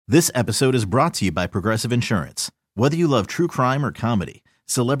This episode is brought to you by Progressive Insurance. Whether you love true crime or comedy,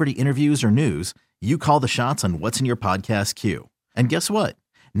 celebrity interviews or news, you call the shots on what's in your podcast queue. And guess what?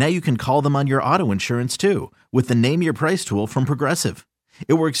 Now you can call them on your auto insurance too with the Name Your Price tool from Progressive.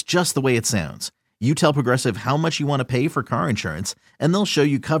 It works just the way it sounds. You tell Progressive how much you want to pay for car insurance, and they'll show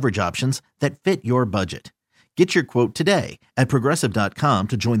you coverage options that fit your budget. Get your quote today at Progressive.com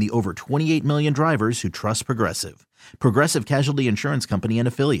to join the over 28 million drivers who trust Progressive. Progressive Casualty Insurance Company and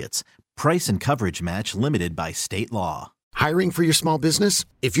Affiliates. Price and coverage match limited by state law. Hiring for your small business?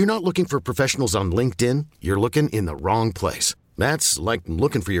 If you're not looking for professionals on LinkedIn, you're looking in the wrong place. That's like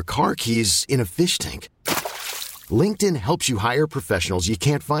looking for your car keys in a fish tank. LinkedIn helps you hire professionals you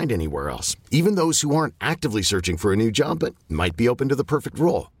can't find anywhere else, even those who aren't actively searching for a new job but might be open to the perfect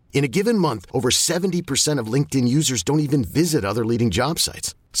role. In a given month, over 70% of LinkedIn users don't even visit other leading job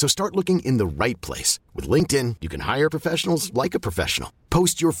sites. So start looking in the right place. With LinkedIn, you can hire professionals like a professional.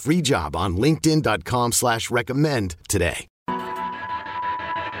 Post your free job on linkedin.com/recommend today. Keenan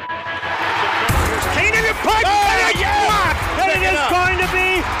and Pike, and it's blocked, and it is going to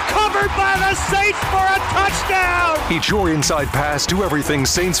be covered by the Saints for a touchdown. It's your inside pass to everything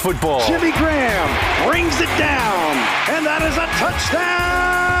Saints football. Jimmy Graham brings it down, and that is a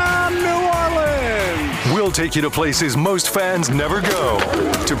touchdown, New Orleans. We'll take you to places most fans never go.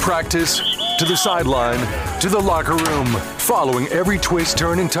 To practice, to the sideline, to the locker room. Following every twist,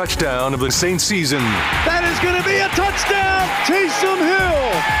 turn, and touchdown of the Saints season. That is going to be a touchdown. Taysom Hill.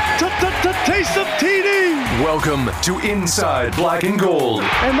 Taysom TD. Welcome to Inside Black and Gold.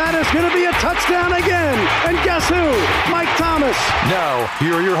 And that is going to be a touchdown again. And guess who? Mike Thomas. Now,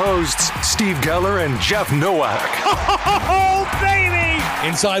 here are your hosts, Steve Geller and Jeff Nowak. Oh, baby.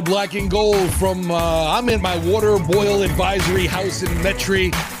 Inside Black and Gold from, I'm in my water boil advisory house in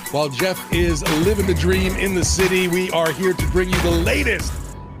Metairie. While Jeff is living the dream in the city, we are here to bring you the latest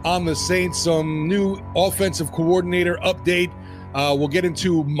on the Saints, some new offensive coordinator update. We'll get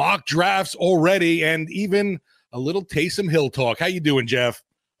into mock drafts already and even a little Taysom Hill talk. How you doing, Jeff?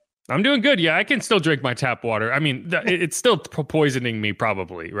 I'm doing good. Yeah, I can still drink my tap water. I mean, it's still poisoning me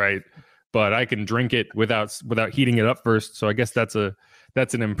probably, right? But I can drink it without heating it up first. So I guess that's an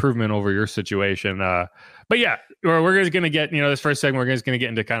improvement over your situation. But yeah, we're just going to get, this first segment, we're just going to get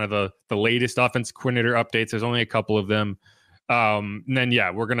into kind of the latest offensive coordinator updates. There's only a couple of them. And then, yeah,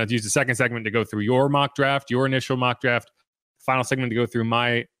 we're going to use the second segment to go through your mock draft, your initial mock draft, final segment to go through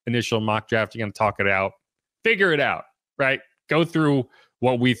my initial mock draft. You're going to talk it out, figure it out, right? Go through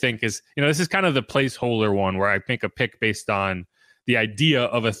what we think is, this is kind of the placeholder one where I make a pick based on the idea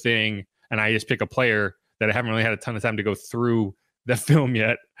of a thing. And I just pick a player that I haven't really had a ton of time to go through the film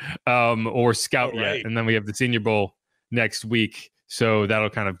yet or scout yet. And then we have the Senior Bowl next week. So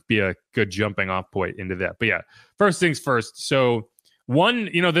that'll kind of be a good jumping off point into that. But yeah, first things first. So one,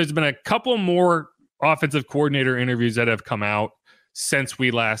 there's been a couple more offensive coordinator interviews that have come out since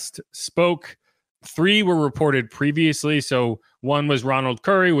we last spoke. 3 were reported previously. So one was Ronald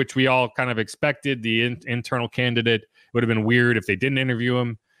Curry, which we all kind of expected, the internal candidate. It would have been weird if they didn't interview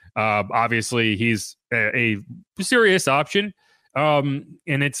him. Obviously, he's a serious option. And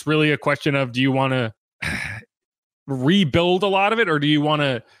it's really a question of, do you want to rebuild a lot of it, or do you want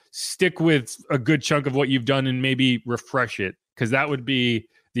to stick with a good chunk of what you've done and maybe refresh it? Because that would be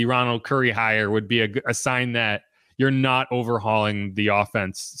the Ronald Curry hire, would be a sign that you're not overhauling the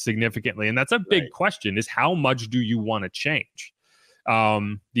offense significantly. And that's a big question, is how much do you want to change?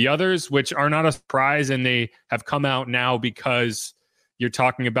 The others, which are not a surprise, and they have come out now because you're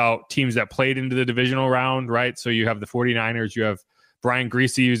talking about teams that played into the divisional round, right? So you have the 49ers, you have Brian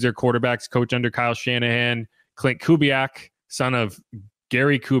Griese, who's their quarterbacks coach under Kyle Shanahan, Clint Kubiak, son of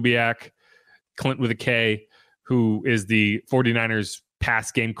Gary Kubiak, Clint with a K, who is the 49ers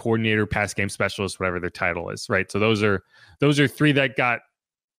pass game coordinator, pass game specialist, whatever their title is, right? So those are 3 that got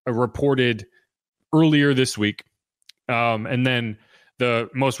reported earlier this week. And then the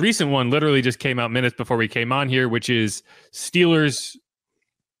most recent one literally just came out minutes before we came on here, which is Steelers.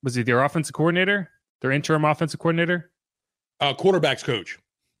 Was he their offensive coordinator? Their interim offensive coordinator? Quarterbacks coach.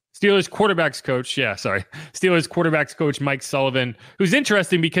 Steelers quarterbacks coach. Yeah, sorry. Steelers quarterbacks coach Mike Sullivan, who's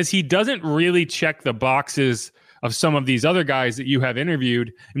interesting because he doesn't really check the boxes of some of these other guys that you have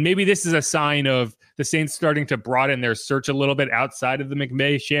interviewed. And maybe this is a sign of the Saints starting to broaden their search a little bit outside of the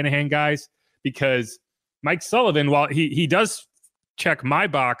McVay Shanahan guys, because Mike Sullivan, while he does check my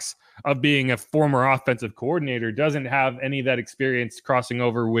box of being a former offensive coordinator, doesn't have any of that experience crossing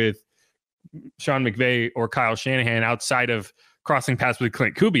over with Sean McVay or Kyle Shanahan outside of crossing paths with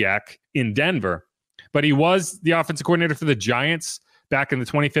Clint Kubiak in Denver. But he was the offensive coordinator for the Giants back in the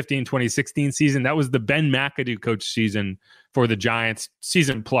 2015-2016 season. That was the Ben McAdoo coach season for the Giants,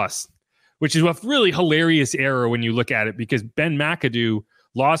 season plus, which is a really hilarious era when you look at it, because Ben McAdoo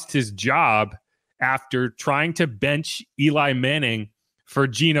lost his job after trying to bench Eli Manning for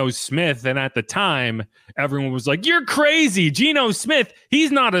Geno Smith. And at the time, everyone was like, you're crazy. Geno Smith,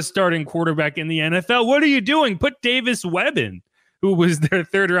 he's not a starting quarterback in the NFL. What are you doing? Put Davis Webb in, who was their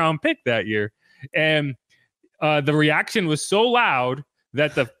third round pick that year. And the reaction was so loud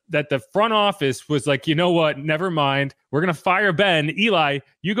that the front office was like, you know what? Never mind. We're going to fire Ben. Eli,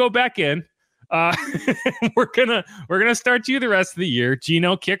 you go back in. We're gonna start you the rest of the year.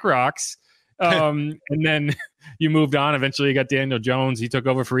 Geno, kick rocks. And then you moved on. Eventually you got Daniel Jones. He took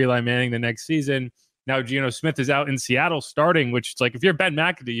over for Eli Manning the next season. Now Geno Smith is out in Seattle starting, which is like, if you're Ben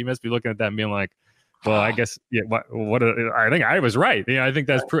McAdoo, you must be looking at that and being like, well, I guess, yeah, what I think I was right. Yeah, I think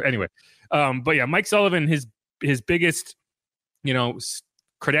that's anyway. But yeah, Mike Sullivan, his biggest,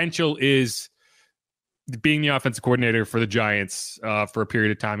 credential is being the offensive coordinator for the Giants for a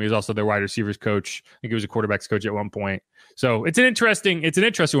period of time. He was also their wide receivers coach. I think he was a quarterbacks coach at one point. So it's an interesting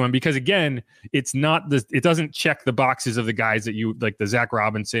one, because again, it doesn't check the boxes of the guys that you like, the Zach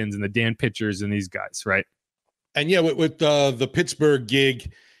Robinsons and the Dan Pitchers and these guys, right? And yeah, with the Pittsburgh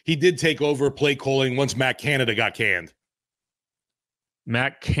gig, he did take over play calling once Matt Canada got canned.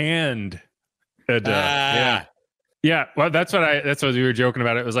 Matt canned. Yeah. Well, that's what we were joking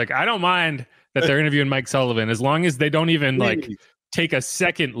about. It was like, I don't mind that they're interviewing Mike Sullivan, as long as they don't even like take a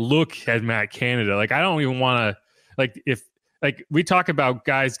second look at Matt Canada. Like, I don't even want to, if we talk about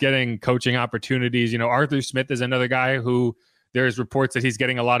guys getting coaching opportunities, Arthur Smith is another guy who there's reports that he's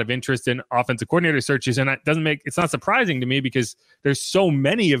getting a lot of interest in offensive coordinator searches. And it's not surprising to me, because there's so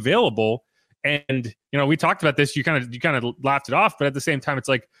many available. And, we talked about this, you kind of laughed it off, but at the same time, it's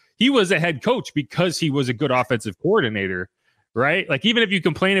like, he was a head coach because he was a good offensive coordinator, right? Like, even if you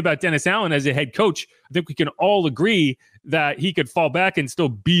complain about Dennis Allen as a head coach, I think we can all agree that he could fall back and still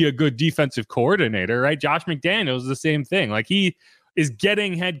be a good defensive coordinator, right? Josh McDaniels is the same thing. Like, he is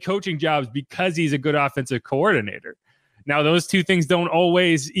getting head coaching jobs because he's a good offensive coordinator. Now, those two things don't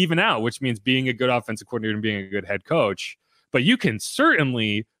always even out, which means being a good offensive coordinator and being a good head coach. But you can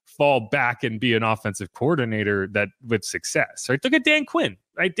certainly fall back and be an offensive coordinator that with success, right? Look at Dan Quinn,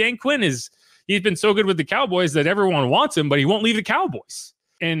 right? Dan Quinn he's been so good with the Cowboys that everyone wants him, but he won't leave the Cowboys.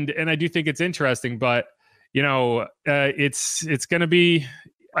 And I do think it's interesting, but it's going to be,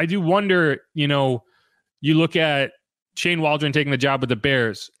 I do wonder, you look at Shane Waldron taking the job with the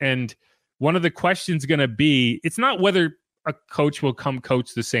Bears, and one of the questions going to be, it's not whether a coach will come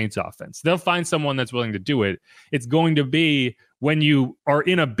coach the Saints offense. They'll find someone that's willing to do it. It's going to be when you are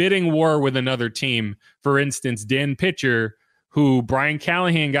in a bidding war with another team. For instance, Dan Pitcher, who Brian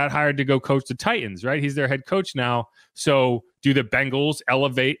Callahan got hired to go coach the Titans, right? He's their head coach now. So do the Bengals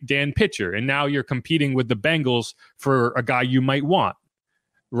elevate Dan Pitcher? And now you're competing with the Bengals for a guy you might want,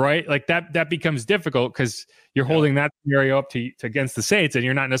 right? Like that becomes difficult, because you're holding that scenario up to against the Saints, and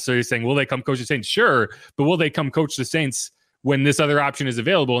you're not necessarily saying, will they come coach the Saints? Sure. But will they come coach the Saints when this other option is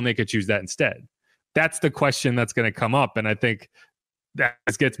available and they could choose that instead? That's the question that's going to come up. And I think that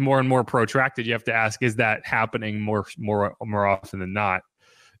gets more and more protracted. You have to ask, is that happening more often than not?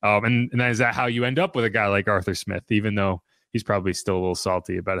 And is that how you end up with a guy like Arthur Smith, even though he's probably still a little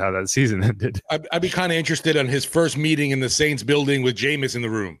salty about how that season ended? I'd be kind of interested in his first meeting in the Saints building with Jameis in the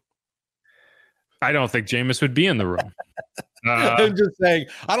room. I don't think Jameis would be in the room. I'm just saying,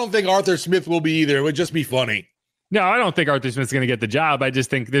 I don't think Arthur Smith will be either. It would just be funny. No, I don't think Arthur Smith's going to get the job. I just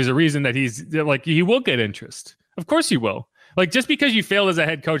think there's a reason that he will get interest. Of course he will. Like, just because you failed as a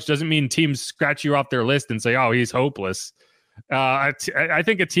head coach doesn't mean teams scratch you off their list and say, oh, he's hopeless. I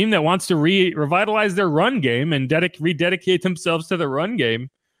think a team that wants to revitalize their run game and rededicate themselves to the run game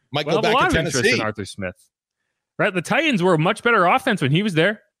might go back to Tennessee. Interest in Arthur Smith. Right? The Titans were a much better offense when he was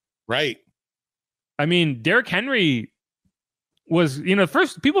there. Right. I mean, Derrick Henry was,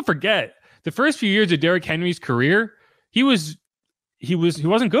 first, people forget the first few years of Derrick Henry's career, he wasn't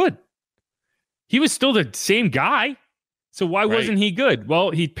good. He was still the same guy. So why wasn't he good?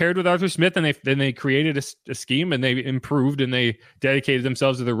 Well, he paired with Arthur Smith, and they created a scheme, and they improved, and they dedicated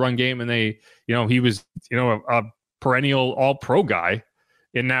themselves to the run game, and he was a perennial all-pro guy,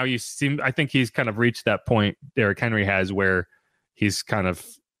 and now I think he's kind of reached that point Derrick Henry has where he's kind of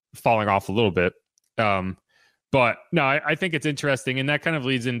falling off a little bit. But no, I think it's interesting, and that kind of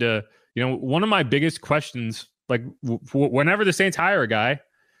leads into one of my biggest questions, like whenever the Saints hire a guy,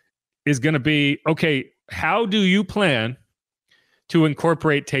 is going to be, okay, how do you plan to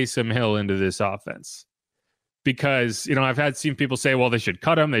incorporate Taysom Hill into this offense? Because, I've seen people say, well, they should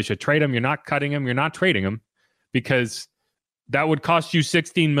cut him, they should trade him. You're not cutting him, you're not trading him, because that would cost you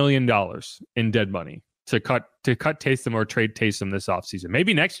 $16 million in dead money to cut Taysom or trade Taysom this offseason.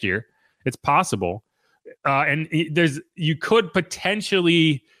 Maybe next year. It's possible. And you could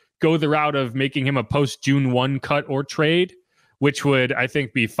potentially go the route of making him a post-June 1 cut or trade, which would, I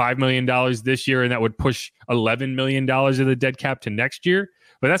think, be $5 million this year, and that would push $11 million of the dead cap to next year.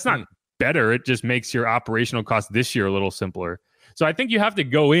 But that's not better. It just makes your operational cost this year a little simpler. So I think you have to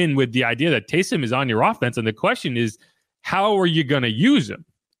go in with the idea that Taysom is on your offense, and the question is, how are you going to use him?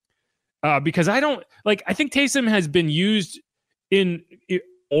 Because I think Taysom has been used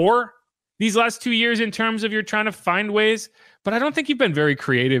these last 2 years in terms of you're trying to find ways, but I don't think you've been very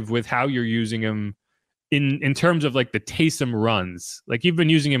creative with how you're using him in terms of like the Taysom runs. Like you've been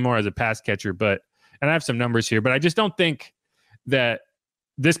using him more as a pass catcher, and I have some numbers here, but I just don't think that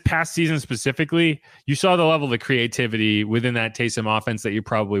this past season specifically, you saw the level of creativity within that Taysom offense that you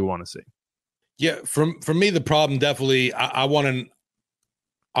probably want to see. Yeah, for me, the problem definitely, I want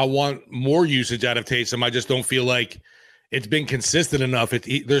more usage out of Taysom. I just don't feel like it's been consistent enough.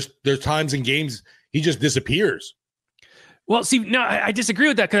 There's times in games he just disappears. Well, see, no, I disagree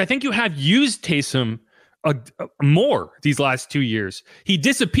with that because I think you have used Taysom more these last 2 years. He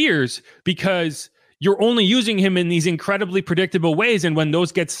disappears because you're only using him in these incredibly predictable ways, and when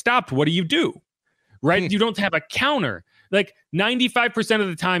those get stopped, what do? Right? You don't have a counter. Like 95% of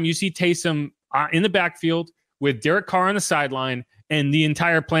the time, you see Taysom in the backfield with Derek Carr on the sideline, and the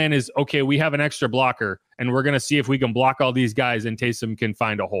entire plan is, okay, we have an extra blocker, and we're going to see if we can block all these guys, and Taysom can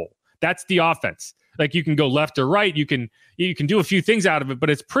find a hole. That's the offense. Like you can go left or right. You can do a few things out of it, but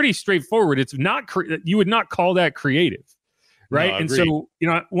it's pretty straightforward. It's not you would not call that creative, right? No, and so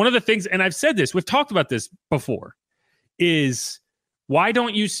one of the things, and I've said this, we've talked about this before, is why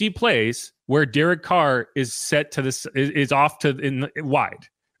don't you see plays where Derek Carr is set to this is off to in wide,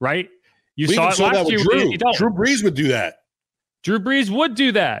 right? We saw it last year with Andy Dalton. Drew Brees would do that. Drew Brees would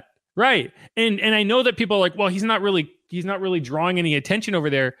do that, right? And I know that people are like, well, he's not really drawing any attention over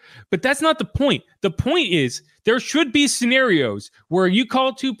there, but that's not the point. The point is there should be scenarios where you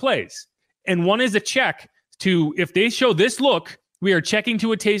call two plays, and one is a check to, if they show this look, we are checking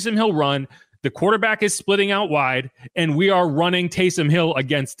to a Taysom Hill run, the quarterback is splitting out wide, and we are running Taysom Hill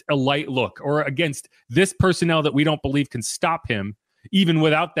against a light look or against this personnel that we don't believe can stop him even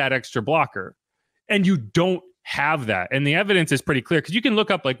without that extra blocker. And you don't have that. And the evidence is pretty clear because you can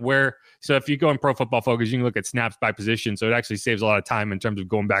look up so if you go in Pro Football Focus, you can look at snaps by position. So it actually saves a lot of time in terms of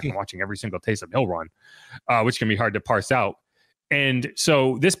going back and watching every single Taysom Hill run, which can be hard to parse out. And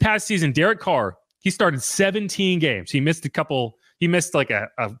so this past season, Derek Carr, he started 17 games. He missed like a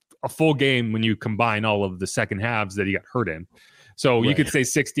full game when you combine all of the second halves that he got hurt in. So you could say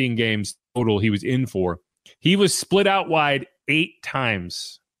 16 games total he was in for. He was split out wide 8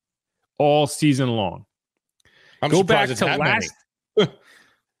 times all season long. Go back to last.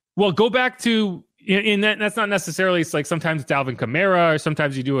 Well, go back to in that. That's not necessarily. It's like sometimes it's Alvin Kamara, or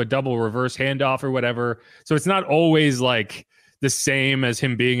sometimes you do a double reverse handoff or whatever. So it's not always like the same as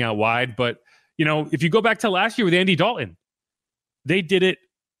him being out wide. But if you go back to last year with Andy Dalton, they did it.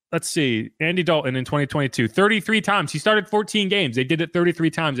 Let's see, Andy Dalton in 2022, 33 times. He started 14 games. They did it 33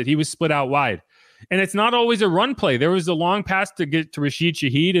 times that he was split out wide. And it's not always a run play. There was a long pass to get to Rashid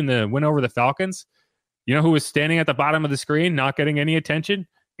Shaheed in the win over the Falcons. You know who was standing at the bottom of the screen, not getting any attention?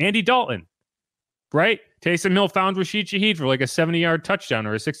 Andy Dalton, right? Taysom Hill found Rashid Shaheed for like a 70-yard touchdown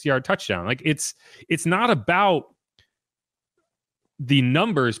or a 60-yard touchdown. Like it's not about the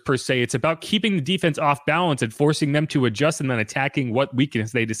numbers per se. It's about keeping the defense off balance and forcing them to adjust and then attacking what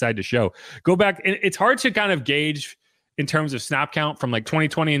weakness they decide to show. Go back. And it's hard to kind of gauge in terms of snap count from like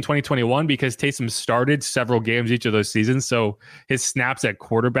 2020 and 2021 because Taysom started several games each of those seasons. So his snaps at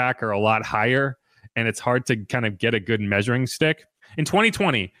quarterback are a lot higher and it's hard to kind of get a good measuring stick. In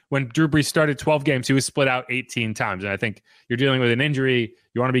 2020, when Drew Brees started 12 games, he was split out 18 times. And I think you're dealing with an injury.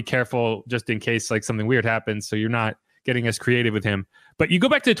 You want to be careful just in case like something weird happens. So you're not getting as creative with him. But you go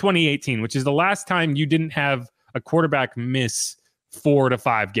back to 2018, which is the last time you didn't have a quarterback miss 4 to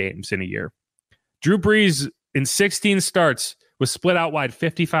 5 games in a year. Drew Brees in 16 starts was split out wide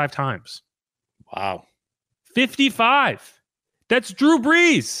 55 times. Wow. 55. That's Drew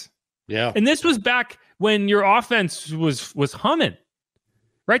Brees. Yeah. And this was back when your offense was humming,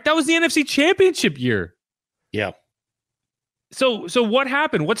 right? That was the NFC Championship year. Yeah. So what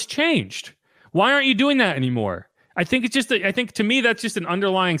happened? What's changed? Why aren't you doing that anymore? I think it's just, I think to me, that's just an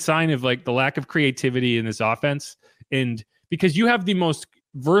underlying sign of like the lack of creativity in this offense. And because you have the most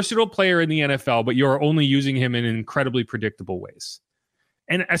versatile player in the NFL, but you're only using him in incredibly predictable ways.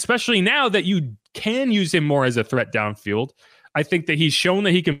 And especially now that you can use him more as a threat downfield, I think that he's shown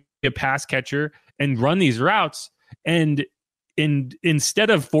that he can be a pass catcher and run these routes. And instead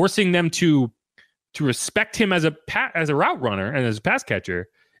of forcing them to respect him as a route runner and as a pass catcher,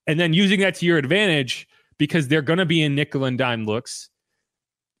 and then using that to your advantage because they're going to be in nickel and dime looks,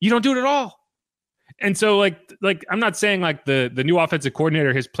 you don't do it at all. And so like I'm not saying like the new offensive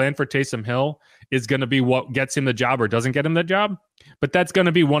coordinator, his plan for Taysom Hill is going to be what gets him the job or doesn't get him the job, but that's going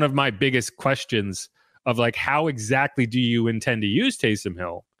to be one of my biggest questions of like, how exactly do you intend to use Taysom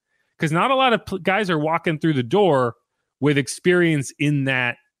Hill? Because not a lot of guys are walking through the door with experience in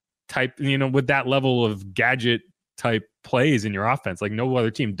that type, with that level of gadget type plays in your offense. Like no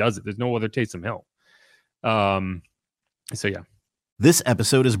other team does it. There's no other Taysom Hill. So yeah. This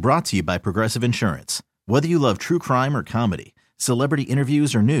episode is brought to you by Progressive Insurance. Whether you love true crime or comedy, celebrity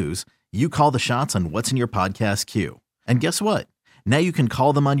interviews or news, you call the shots on what's in your podcast queue. And guess what? Now you can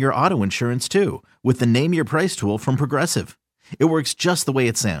call them on your auto insurance too with the Name Your Price tool from Progressive. It works just the way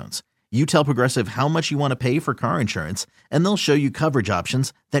it sounds. You tell Progressive how much you want to pay for car insurance, and they'll show you coverage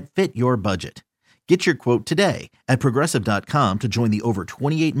options that fit your budget. Get your quote today at Progressive.com to join the over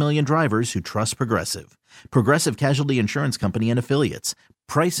 28 million drivers who trust Progressive. Progressive Casualty Insurance Company and Affiliates.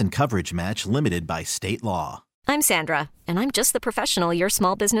 Price and coverage match limited by state law. I'm Sandra, and I'm just the professional your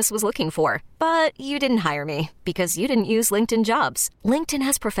small business was looking for. But you didn't hire me because you didn't use LinkedIn Jobs. LinkedIn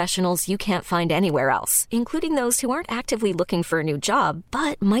has professionals you can't find anywhere else, including those who aren't actively looking for a new job,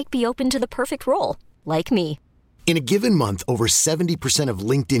 but might be open to the perfect role, like me. In a given month, over 70% of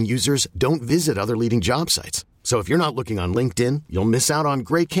LinkedIn users don't visit other leading job sites. So if you're not looking on LinkedIn, you'll miss out on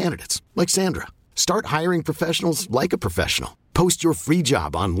great candidates like Sandra. Start hiring professionals like a professional. Post your free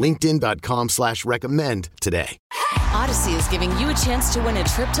job on linkedin.com/recommend today. Odyssey is giving you a chance to win a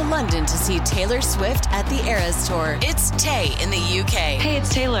trip to London to see Taylor Swift at the Eras Tour. It's Tay in the UK. Hey,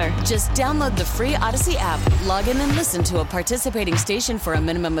 it's Taylor. Just download the free Odyssey app, log in and listen to a participating station for a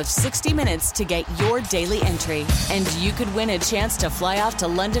minimum of 60 minutes to get your daily entry. And you could win a chance to fly off to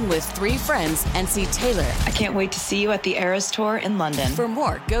London with 3 friends and see Taylor. I can't wait to see you at the Eras Tour in London. For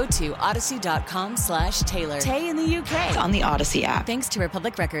more, go to odyssey.com/Taylor. Tay in the UK. It's on the Odyssey app. Thanks to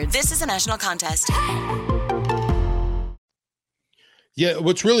Republic Records. This is a national contest. Yeah,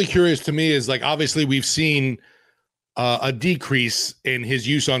 what's really curious to me is, like, obviously we've seen a decrease in his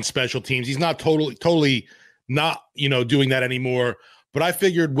use on special teams. He's not totally not, doing that anymore. But I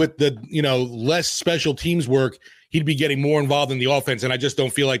figured with the, less special teams work, he'd be getting more involved in the offense. And I just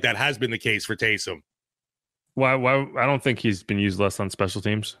don't feel like that has been the case for Taysom. Why? I don't think he's been used less on special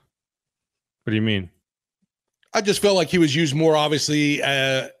teams. What do you mean? I just felt like he was used more, obviously,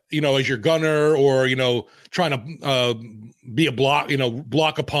 as your gunner or, trying to be a block,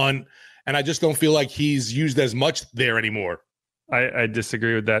 block a punt. And I just don't feel like he's used as much there anymore. I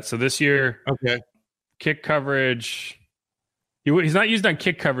disagree with that. So this year, okay, kick coverage, he's not used on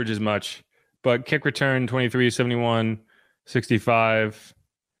kick coverage as much, but kick return 23, 71, 65,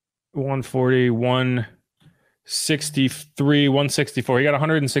 140, 163, 164. He got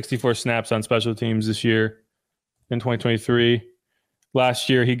 164 snaps on special teams this year. In 2023, last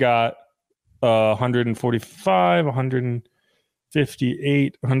year he got 145,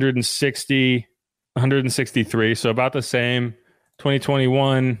 158, 160, 163. So about the same.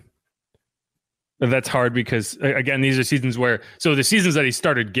 2021. That's hard because, again, these are seasons where, so the seasons that he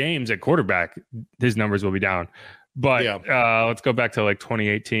started games at quarterback, his numbers will be down. But let's go back to like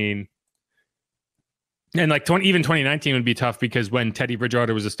 2018. And like even 2019 would be tough because when Teddy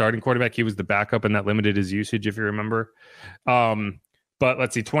Bridgewater was a starting quarterback, he was the backup, and that limited his usage, if you remember. But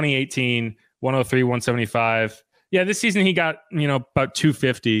let's see, 2018, 103, 175. Yeah, this season he got, about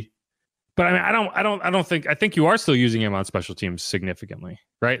 250. But I mean, I think you are still using him on special teams significantly,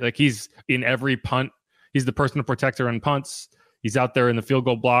 right? Like he's in every punt. He's the personal protector on punts. He's out there in the field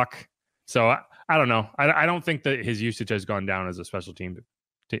goal block. So I don't know. I don't think that his usage has gone down as a special teamer.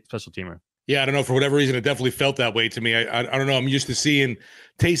 Yeah, I don't know. For whatever reason, it definitely felt that way to me. I don't know. I'm used to seeing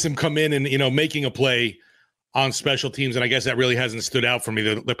Taysom come in and, making a play on special teams. And I guess that really hasn't stood out for me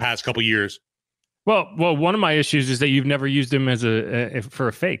the past couple years. Well, one of my issues is that you've never used him as for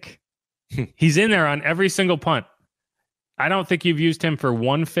a fake. He's in there on every single punt. I don't think you've used him for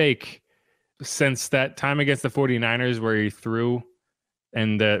one fake since that time against the 49ers where he threw.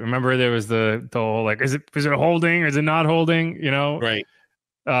 And remember there was the whole, like, is it holding? Is it not holding? Right.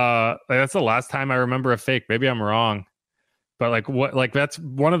 That's the last time I remember a fake. Maybe I'm wrong, but that's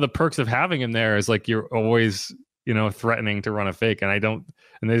one of the perks of having him there is like you're always threatening to run a fake, and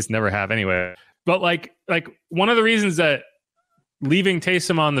they just never have anyway. But like one of the reasons that leaving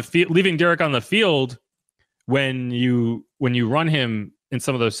Taysom on the field, leaving Derek on the field when you run him in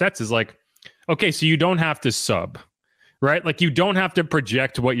some of those sets is like, okay, so you don't have to sub, right? Like you don't have to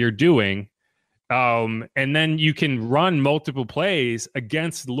project what you're doing. And then you can run multiple plays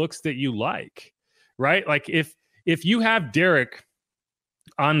against looks that you like, right? Like if you have Derek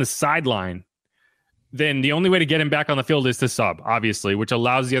on the sideline, then the only way to get him back on the field is to sub, obviously, which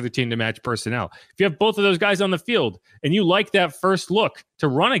allows the other team to match personnel. If you have both of those guys on the field and you like that first look to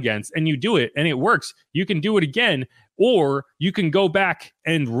run against and you do it and it works, you can do it again, or you can go back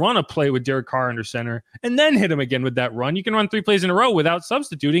and run a play with Derek Carr under center and then hit him again with that run. You can run 3 plays in a row without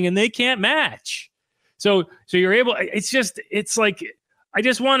substituting and they can't match. So you're able, it's like, I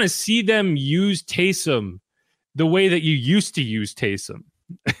just want to see them use Taysom the way that you used to use Taysom.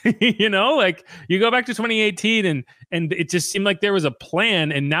 You know, like you go back to 2018 and it just seemed like there was a plan.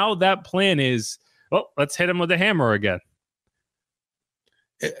 And now that plan is, well, let's hit him with a hammer again.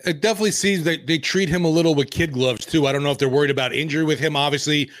 It definitely seems that they treat him a little with kid gloves too. I don't know if they're worried about injury with him,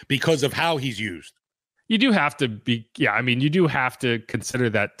 obviously, because of how he's used. You do have to be, you do have to consider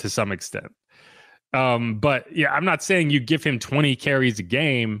that to some extent. But yeah, I'm not saying you give him 20 carries a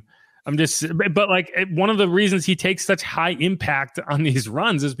game. But like one of the reasons he takes such high impact on these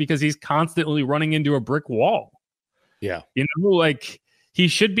runs is because he's constantly running into a brick wall. Yeah. You know, like he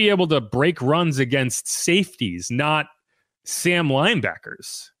should be able to break runs against safeties, not Sam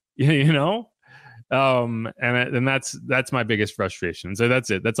linebackers, you know? And that's my biggest frustration. So that's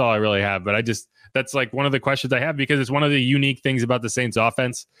it. That's all I really have. But that's like one of the questions I have, because it's one of the unique things about the Saints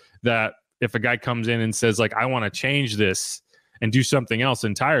offense that if a guy comes in and says like, I want to change this and do something else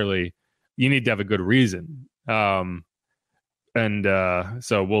entirely, you need to have a good reason. So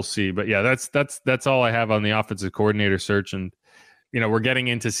we'll see. But yeah, that's all I have on the offensive coordinator search. And, you know, we're getting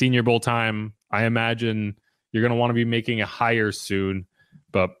into Senior Bowl time. I imagine you're going to want to be making a hire soon,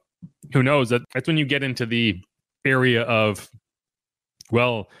 but who knows? That's when you get into the area of,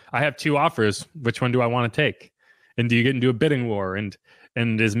 well, I have 2 offers. Which one do I want to take? And do you get into a bidding war? And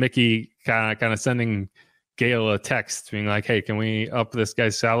is Mickey kind of sending Gail a text being like, hey, can we up this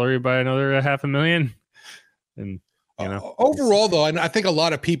guy's salary by another $500,000? And you know, overall though, I think a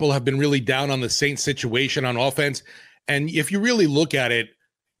lot of people have been really down on the Saints situation on offense. And if you really look at it,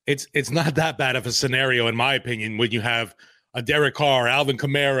 it's not that bad of a scenario, in my opinion, when you have a Derek Carr, Alvin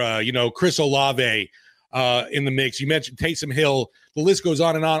Kamara, you know, Chris Olave in the mix. You mentioned Taysom Hill. The list goes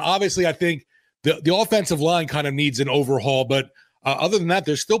on and on. Obviously, I think the offensive line kind of needs an overhaul, but other than that,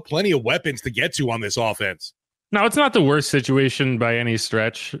 there's still plenty of weapons to get to on this offense. No, it's not the worst situation by any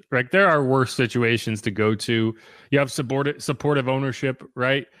stretch. Like there are worse situations to go to. You have supportive ownership,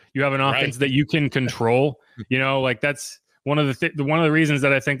 right? You have an offense that you can control. You know, like that's one of the reasons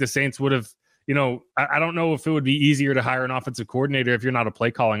that I think the Saints would have. You know, I don't know if it would be easier to hire an offensive coordinator if you're not a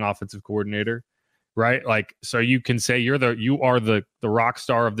play calling offensive coordinator, right? Like, so you can say you are the rock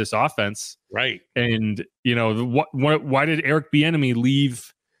star of this offense, right? And you know why did Eric Bieniemy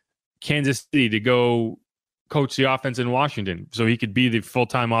leave Kansas City to go coach the offense in Washington so he could be the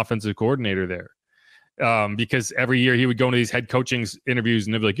full-time offensive coordinator there? Because every year he would go into these head coaching interviews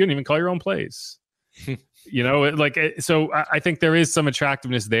and they'd be like, you didn't even call your own plays. You know, so I think there is some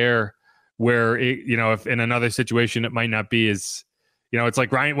attractiveness there where, you know, if in another situation, it might not be as, you know, it's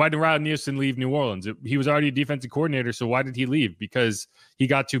like why did Ryan Nielsen leave New Orleans? He was already a defensive coordinator. So why did he leave? Because he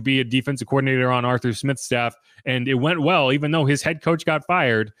got to be a defensive coordinator on Arthur Smith's staff and it went well. Even though his head coach got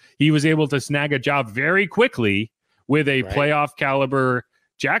fired, he was able to snag a job very quickly with a playoff caliber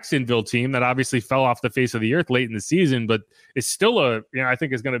Jacksonville team that obviously fell off the face of the earth late in the season, but it's still I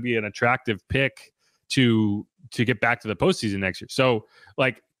think is going to be an attractive pick to get back to the postseason next year. So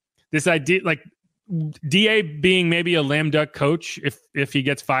like this idea, like DA being maybe a lame duck coach, if he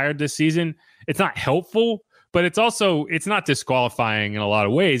gets fired this season, it's not helpful, but it's not disqualifying in a lot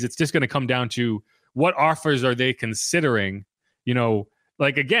of ways. It's just going to come down to what offers are they considering, you know,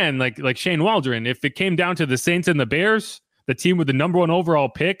 like again, like Shane Waldron, if it came down to the Saints and the Bears, the team with the number 1 overall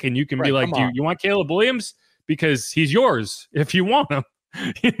pick, and you can be like, do you want Caleb Williams? Because he's yours if you want him.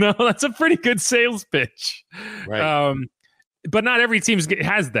 You know, that's a pretty good sales pitch. Right. But not every team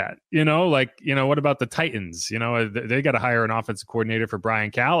has that, you know, like, you know, what about the Titans? You know, they got to hire an offensive coordinator for Brian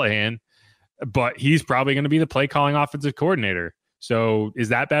Callahan, but he's probably going to be the play calling offensive coordinator. So is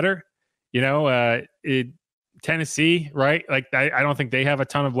that better? You know, Tennessee, right? Like, I don't think they have a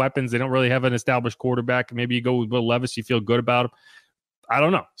ton of weapons. They don't really have an established quarterback. Maybe you go with Will Levis. You feel good about him. I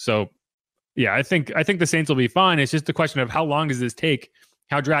don't know. So yeah, I think the Saints will be fine. It's just the question of how long does this take?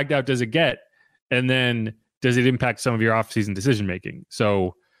 How dragged out does it get? And then does it impact some of your offseason decision-making?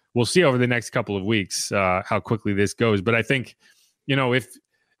 So we'll see over the next couple of weeks how quickly this goes. But I think, you know, if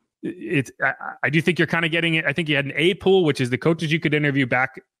it's, I do think you're kind of getting it. I think you had an A pool, which is the coaches you could interview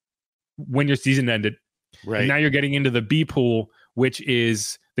back when your season ended. Right. And now you're getting into the B pool, which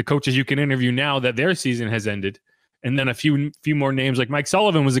is the coaches you can interview now that their season has ended, and then a few more names like Mike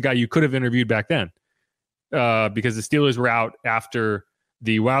Sullivan was a guy you could have interviewed back then because the Steelers were out after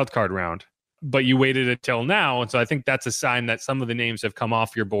the wild card round, but you waited until now, and so I think that's a sign that some of the names have come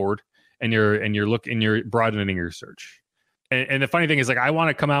off your board, and you're broadening your search. And the funny thing is, like, I want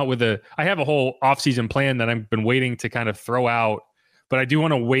to come out with I have a whole offseason plan that I've been waiting to kind of throw out, but I do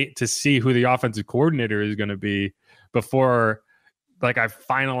want to wait to see who the offensive coordinator is going to be before, like, I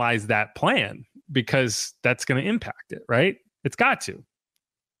finalize that plan, because that's going to impact it, right? It's got to.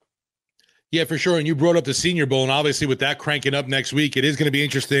 Yeah, for sure. And you brought up the Senior Bowl, and obviously with that cranking up next week, it is going to be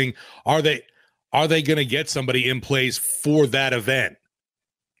interesting. Are they going to get somebody in place for that event?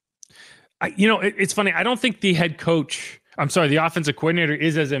 It's funny. I don't think the the offensive coordinator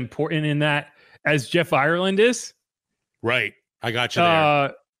is as important in that as Jeff Ireland is. Right. I got you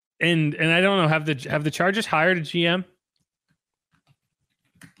there. And I don't know, have the Chargers hired a GM?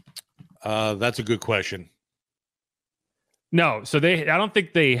 That's a good question. No, so I don't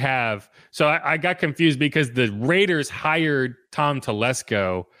think they have. So I got confused because the Raiders hired Tom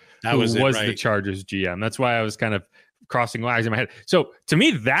Telesco, who was the Chargers GM. That's why I was kind of crossing lines in my head. So to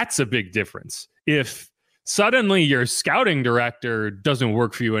me, that's a big difference. If suddenly your scouting director doesn't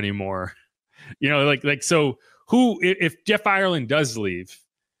work for you anymore, so who, if Jeff Ireland does leave,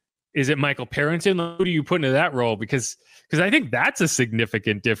 is it Michael Parrington? Who do you put into that role? Because I think that's a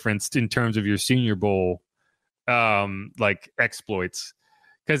significant difference in terms of your Senior Bowl exploits.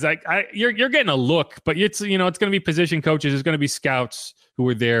 Because you're getting a look, but it's going to be position coaches, it's going to be scouts who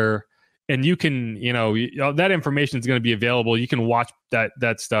are there, and you can that information is going to be available. You can watch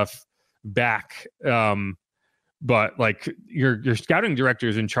that stuff back, but like your scouting director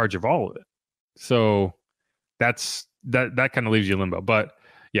is in charge of all of it, so that kind of leaves you limbo. But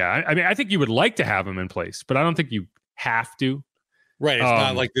yeah, I mean, I think you would like to have him in place, but I don't think you have to. Right. It's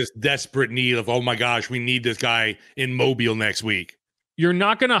not like this desperate need of, oh my gosh, we need this guy in Mobile next week. You're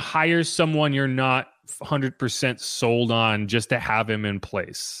not going to hire someone you're not 100% sold on just to have him in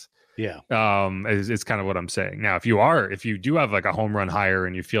place. Yeah. It's kind of what I'm saying. Now, if you do have like a home run hire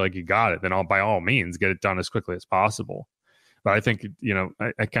and you feel like you got it, then by all means get it done as quickly as possible. But I think,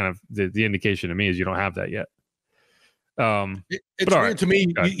 I kind of, the indication to me is you don't have that yet. It's weird to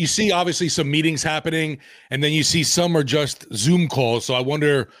me. You see obviously some meetings happening, and then you see some are just Zoom calls. So I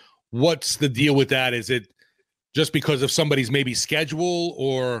wonder what's the deal with that. Is it just because of somebody's maybe schedule,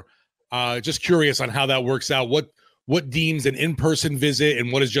 or just curious on how that works out? What deems an in-person visit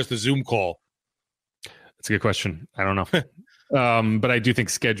and what is just a Zoom call? That's a good question. I don't know. But I do think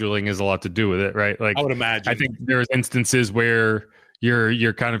scheduling has a lot to do with it, right? Like, I would imagine. I think there's instances where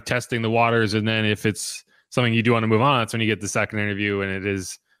you're kind of testing the waters, and then if it's something you do want to move on, that's when you get the second interview and it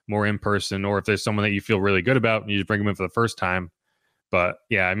is more in person, or if there's someone that you feel really good about and you just bring them in for the first time. But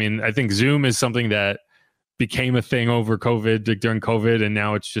yeah, I mean, I think Zoom is something that became a thing over COVID, during COVID, and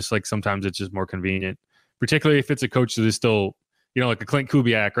now it's just like sometimes it's just more convenient, particularly if it's a coach that is still, like a Clint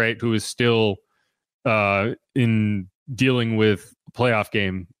Kubiak, right, who is still in dealing with a playoff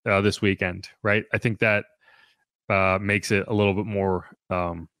game this weekend, right? I think that makes it a little bit more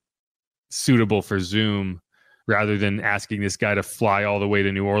suitable for Zoom rather than asking this guy to fly all the way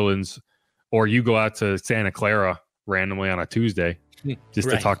to New Orleans, or you go out to Santa Clara randomly on a Tuesday just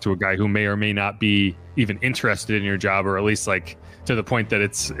to talk to a guy who may or may not be even interested in your job, or at least like to the point that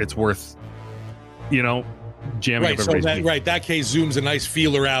it's worth, jamming. Right. That case, Zoom's a nice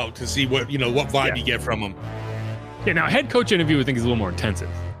feeler out to see what vibe you get from him. Yeah. Now, head coach interview, I think, is a little more intensive.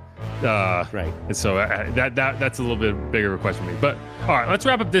 Right. And so that's a little bit bigger of a question for me. But all right, let's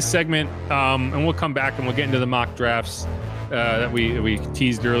wrap up this segment, and we'll come back and we'll get into the mock drafts that we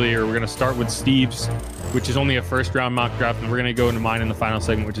teased earlier. We're going to start with Steve's, which is only a first-round mock draft, and we're going to go into mine in the final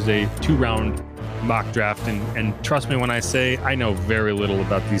segment, which is a 2-round mock draft. And trust me when I say I know very little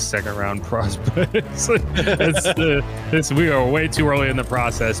about these second-round prospects. We are way too early in the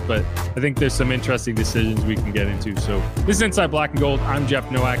process, but I think there's some interesting decisions we can get into. So this is Inside Black and Gold. I'm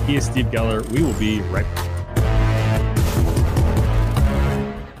Jeff Nowak. He is Steve Geller. We will be right back.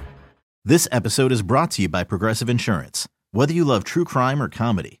 This episode is brought to you by Progressive Insurance. Whether you love true crime or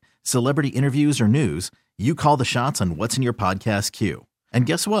comedy, celebrity interviews or news, you call the shots on what's in your podcast queue. And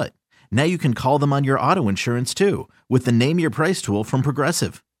guess what? Now you can call them on your auto insurance too, with the Name Your Price tool from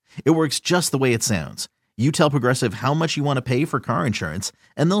Progressive. It works just the way it sounds. You tell Progressive how much you want to pay for car insurance,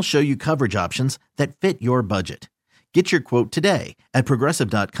 and they'll show you coverage options that fit your budget. Get your quote today at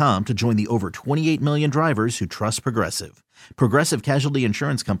Progressive.com to join the over 28 million drivers who trust Progressive. Progressive Casualty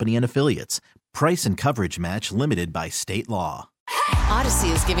Insurance Company and Affiliates. Price and coverage match limited by state law. Odyssey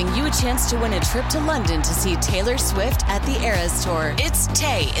is giving you a chance to win a trip to London to see Taylor Swift at the Eras Tour. It's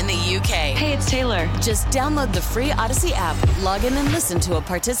Tay in the UK. Hey, it's Taylor. Just download the free Odyssey app, log in and listen to a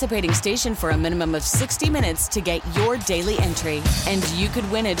participating station for a minimum of 60 minutes to get your daily entry. And you could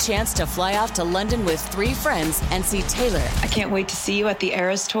win a chance to fly off to London with 3 friends and see Taylor. I can't wait to see you at the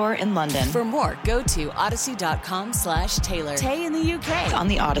Eras Tour in London. For more, go to odyssey.com/Taylor. Tay in the UK. On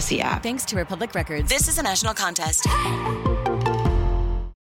the Odyssey app. Thanks to Republic Records. This is a national contest.